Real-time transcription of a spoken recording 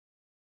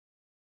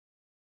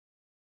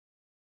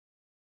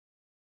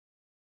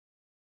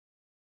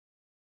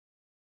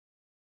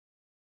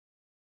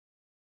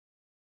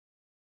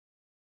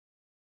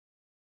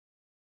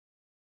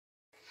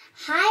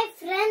Hi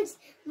friends,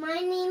 my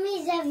name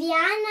is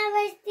Avian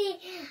Avasti.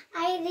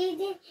 I read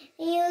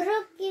in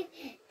Europe.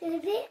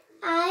 Today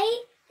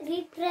I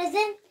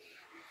represent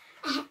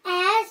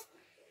as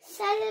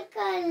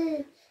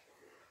circle.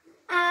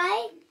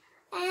 I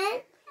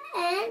am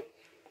an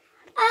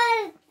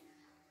earth.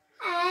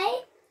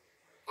 I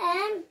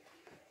am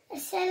a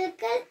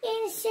circle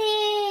in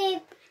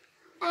shape.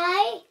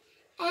 I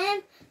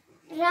am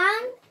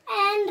round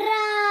and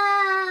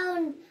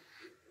round.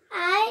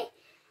 I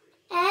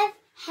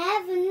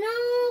have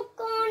no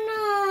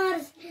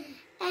corners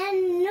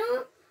and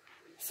no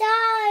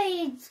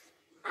sides.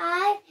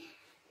 I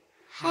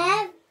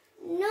have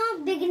no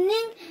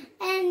beginning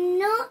and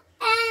no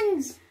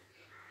ends.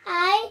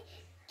 I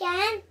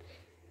can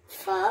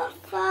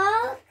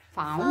found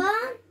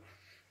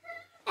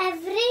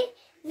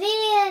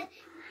everywhere.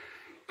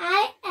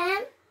 I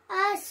am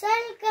a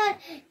circle.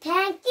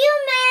 Thank you,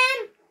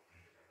 ma'am.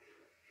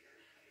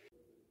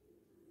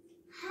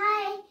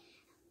 Hi,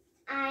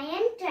 I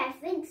am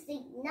traffic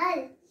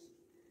signal.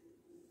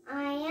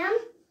 I am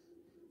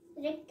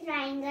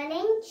rectangle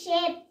in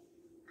shape.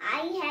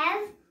 I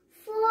have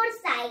 4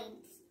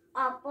 sides.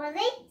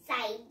 Opposite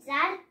sides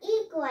are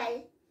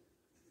equal.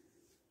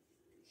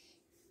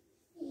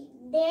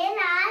 There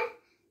are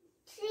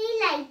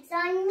 3 lights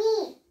on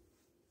me.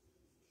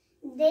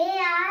 They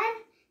are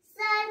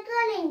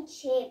circle in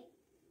shape.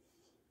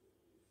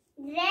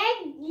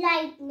 Red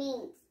light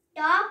means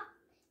stop,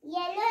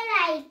 yellow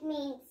light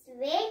means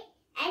wait,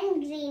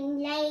 and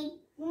green light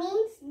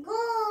means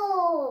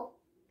go.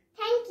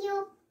 Thank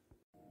you.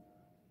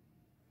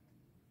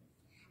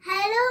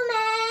 Hello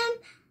ma'am.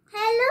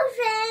 Hello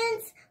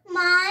friends.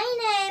 My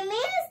name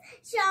is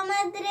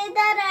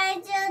Shamadrita Rai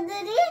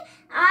Chaudhary.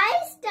 I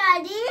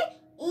study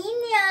in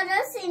Euro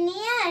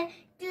Senior.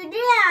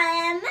 Today I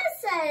am a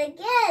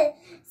circle.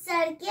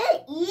 Circle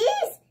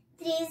is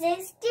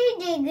 360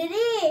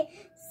 degree.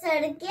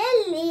 Circle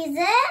is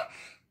a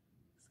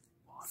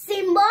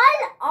symbol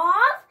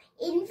of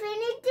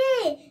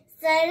infinity.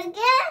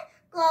 Circle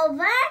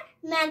cover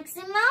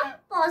maximum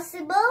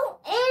possible